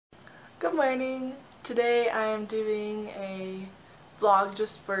Good morning. Today I am doing a vlog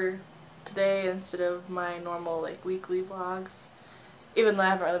just for today instead of my normal weekly vlogs, even though I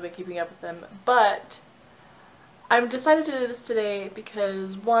haven't really been keeping up with them. But I'm decided to do this today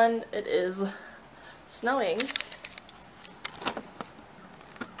because one, it is snowing,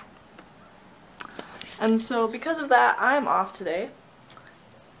 and so because of that I'm off today,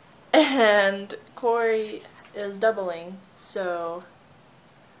 and Corey is doubling, so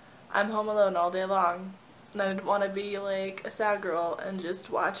I'm home alone all day long, and I didn't want to be like a sad girl and just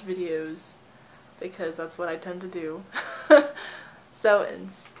watch videos because that's what I tend to do. So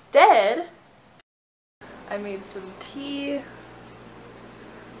instead, I made some tea,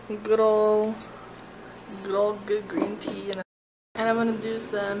 good green tea, and I'm gonna do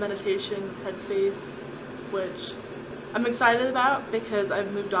some meditation with Headspace, which I'm excited about because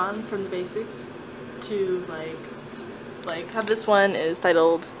I've moved on from the basics to like how this one is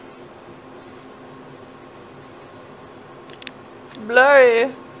titled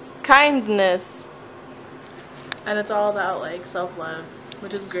Blurry Kindness, and it's all about like self-love,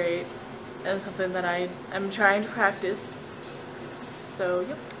 which is great and something that I'm trying to practice. So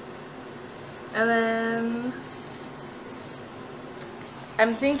yep. And then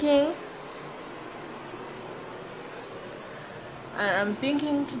I'm thinking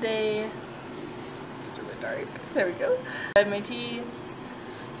today, it's really dark, there we go. I had my tea,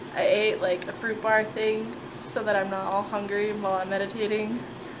 I ate like a fruit bar thing so that I'm not all hungry while I'm meditating,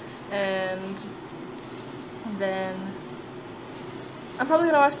 and then I'm probably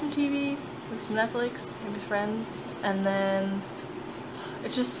gonna watch some TV, like some Netflix, maybe Friends, and then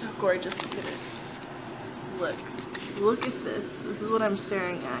it's just so gorgeous. Look at it. Look at this. This is what I'm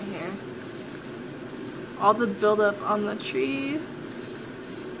staring at here. All the buildup on the tree.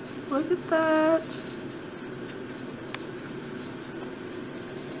 Look at that.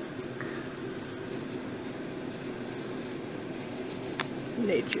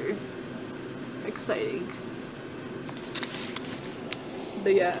 Nature. Exciting.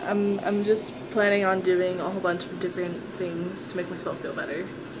 But yeah, I'm just planning on doing a whole bunch of different things to make myself feel better.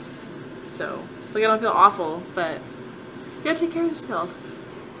 So, like, I don't feel awful, but you gotta take care of yourself.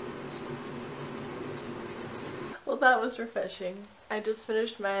 Well, that was refreshing. I just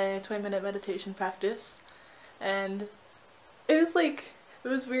finished my 20-minute meditation practice, and it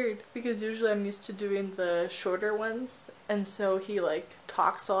was weird because usually I'm used to doing the shorter ones, and so he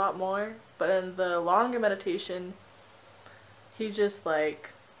talks a lot more, but in the longer meditation he just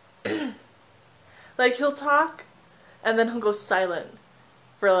he'll talk and then he'll go silent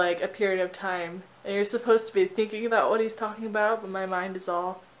for a period of time, and you're supposed to be thinking about what he's talking about, but my mind is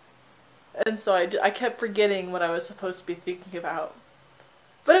all, and so I kept forgetting what I was supposed to be thinking about.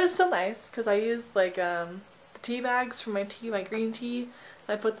 But it was still nice because I used the tea bags for my tea, my green tea.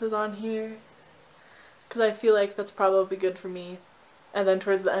 I put those on here because I feel like that's probably good for me. And then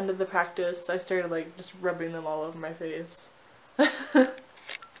towards the end of the practice, I started just rubbing them all over my face. But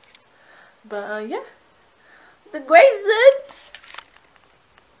yeah. The Grayson!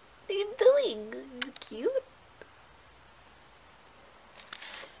 What are you doing? Cute.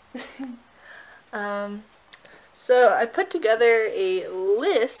 So I put together a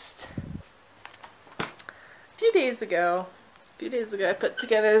list a few days ago. I put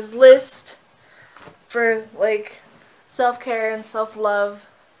together this list for self-care and self-love,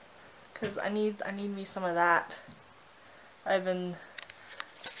 because I need me some of that. I've been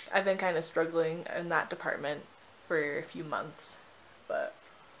kind of struggling in that department for a few months, but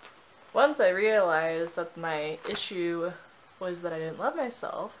once I realized that my issue was that I didn't love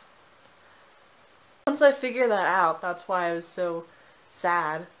myself, once I figured that out, that's why I was so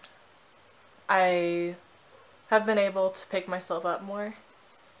sad. I have been able to pick myself up more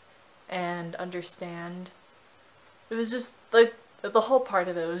and understand. It was just the whole part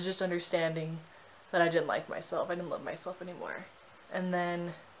of it was just understanding that I didn't like myself. I didn't love myself anymore. And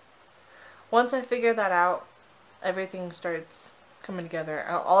then once I figured that out, everything starts coming together.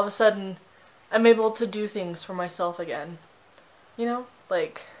 All of a sudden, I'm able to do things for myself again. You know,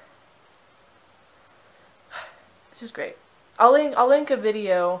 it's just great. I'll link a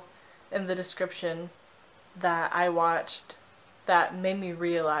video in the description that I watched that made me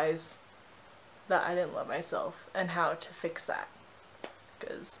realize that I didn't love myself and how to fix that,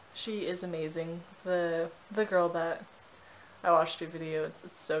 because she is amazing. The girl that I watched her video,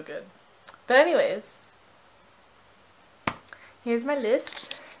 it's so good. But anyways, here's my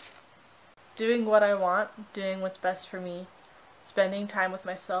list. Doing what I want, doing what's best for me, spending time with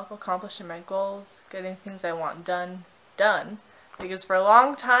myself, accomplishing my goals, getting things I want done, because for a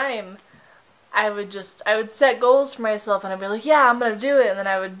long time I would set goals for myself and I'd be like, yeah, I'm gonna do it, and then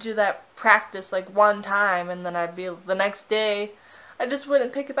I would do that practice like one time, and then I'd be, the next day I just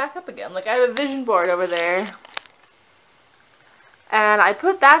wouldn't pick it back up again. Like, I have a vision board over there, and I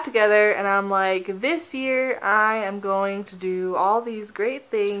put that together, and I'm like, this year I am going to do all these great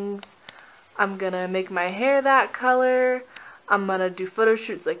things. I'm gonna make my hair that color, I'm gonna do photo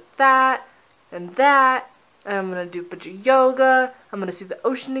shoots like that, and I'm gonna do a bunch of yoga, I'm gonna see the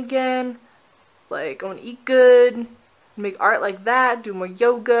ocean again, like, I wanna eat good, make art like that, do more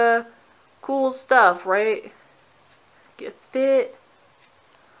yoga, cool stuff, right? Get fit,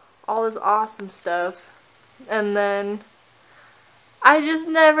 all this awesome stuff, and then I just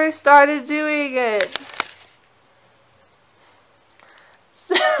never started doing it.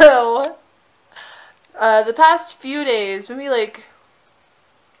 So, the past few days, maybe like,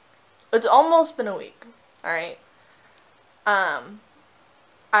 it's almost been a week, alright?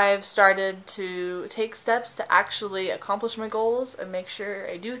 I've started to take steps to actually accomplish my goals and make sure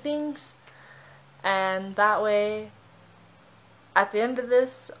I do things, and that way, at the end of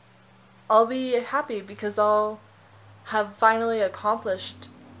this, I'll be happy because I'll have finally accomplished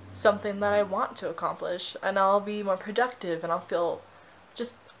something that I want to accomplish, and I'll be more productive, and I'll feel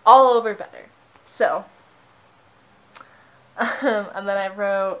just all over better. So, and then I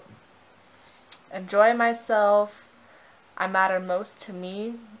wrote, enjoy myself, I matter most to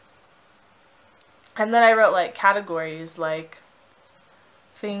me. And then I wrote like categories, like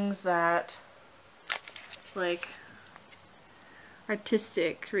things that, like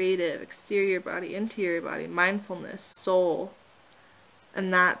artistic, creative, exterior body, interior body, mindfulness, soul.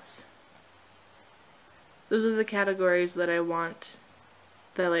 And those are the categories that I want,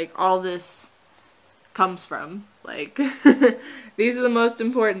 that like all this comes from. Like, these are the most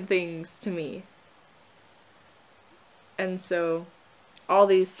important things to me. And so, all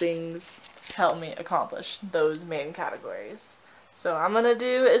these things help me accomplish those main categories. So I'm gonna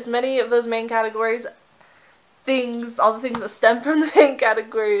do as many of those main categories, all the things that stem from the main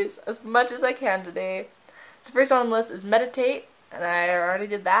categories, as much as I can today. The first one on the list is meditate, and I already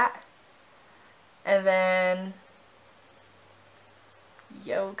did that. And then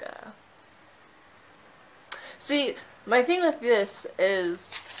yoga. See, my thing with this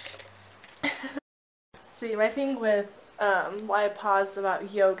is why I paused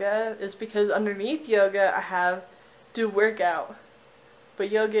about yoga is because underneath yoga I have do workout,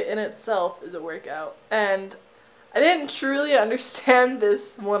 but yoga in itself is a workout, and I didn't truly understand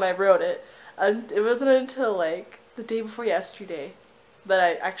this when I wrote it. It wasn't until like the day before yesterday that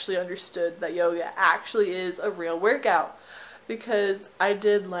I actually understood that yoga actually is a real workout, because I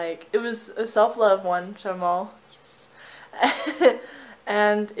did, like, it was a self-love one, Shamal, yes,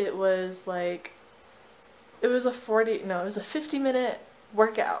 and it was like, it was a 50-minute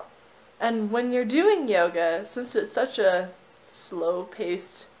workout. And when you're doing yoga, since it's such a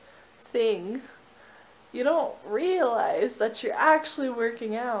slow-paced thing, you don't realize that you're actually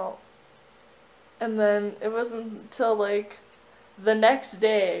working out. And then it wasn't until like the next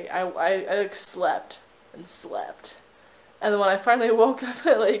day I slept and slept. And then when I finally woke up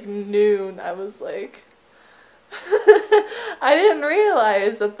at like noon, I was like, I didn't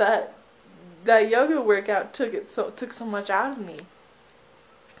realize that yoga workout took so much out of me.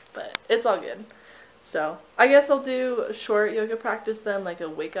 But it's all good. So I guess I'll do a short yoga practice then, like a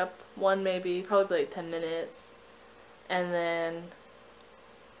wake up one maybe, probably like 10 minutes. And then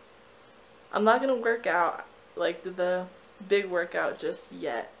I'm not gonna work out like the big workout just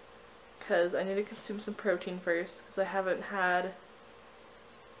yet, because I need to consume some protein first, because I haven't had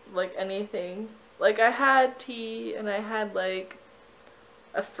like anything. Like, I had tea and I had like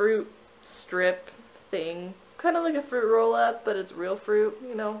a fruit strip thing, kind of like a fruit roll up, but it's real fruit,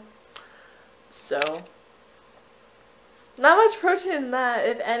 you know. So not much protein in that,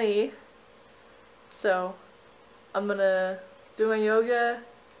 if any. So I'm gonna do my yoga,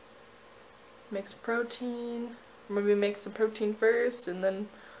 make some protein, maybe make some protein first, and then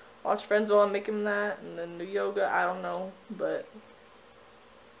watch Friends while I'm making that, and then do yoga. I don't know, but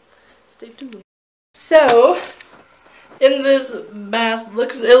stay tuned. So, in this bath,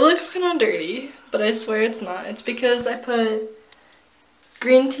 it looks kind of dirty, but I swear it's not. It's because I put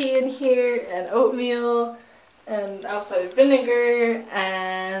green tea in here, and oatmeal, and apple cider vinegar,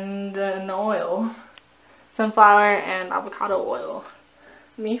 and an oil. Sunflower and avocado oil.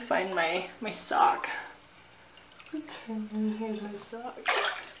 Let me find my sock. Here's my sock.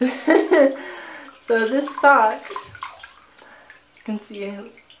 So this sock, you can see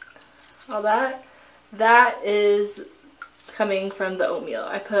all that. That is coming from the oatmeal.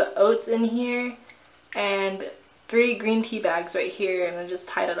 I put oats in here and 3 green tea bags right here, and I just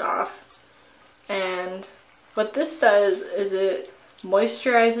tied it off. And what this does is it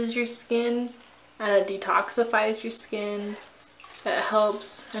moisturizes your skin and it detoxifies your skin. It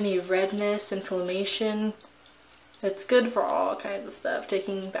helps any redness, inflammation. It's good for all kinds of stuff,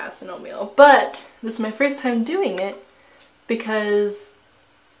 taking baths in oatmeal. But this is my first time doing it because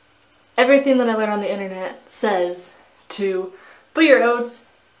everything that I learned on the internet says to put your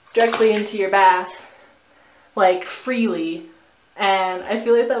oats directly into your bath, like freely, and I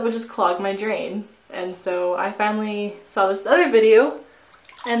feel like that would just clog my drain. And so I finally saw this other video,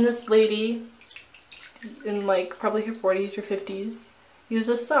 and this lady in like probably her 40s or 50s used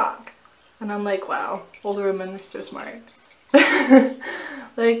a sock. And I'm like, wow, older women are so smart.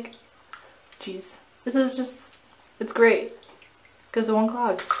 Like, jeez, this is just, it's great because it won't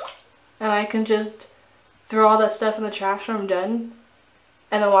clog. And I can just throw all that stuff in the trash when I'm done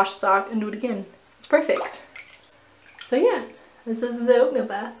and then wash the sock and do it again. It's perfect. So yeah, this is the oatmeal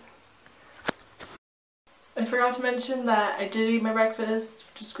bath. I forgot to mention that I did eat my breakfast,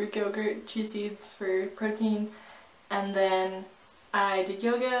 which is Greek yogurt, chia seeds for protein, and then I did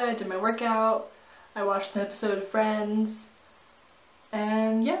yoga, I did my workout, I watched an episode of Friends,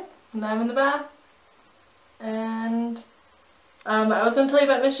 and yeah, now I'm in the bath. And I was going to tell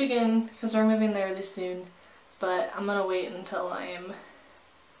you about Michigan because we're moving there really soon, but I'm going to wait until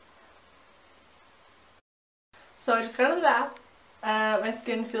So I just got out of the bath. My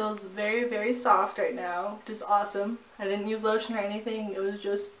skin feels very, very soft right now, which is awesome. I didn't use lotion or anything, it was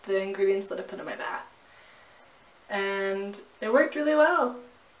just the ingredients that I put in my bath. And it worked really well.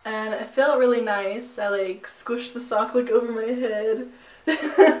 And it felt really nice. I like squished the sock like over my head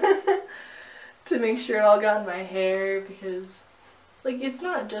to make sure it all got in my hair because like it's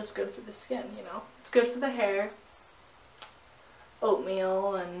not just good for the skin, you know. It's good for the hair.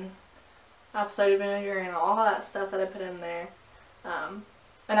 Oatmeal and apple cider vinegar and all that stuff that I put in there.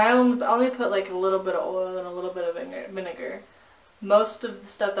 And I only put like a little bit of oil and a little bit of vinegar. Most of the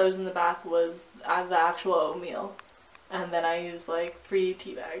stuff that was in the bath was the actual oatmeal. And then I used like 3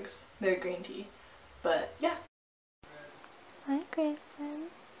 tea bags. They're green tea. But yeah. Hi Grayson.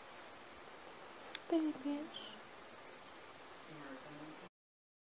 Baby fish.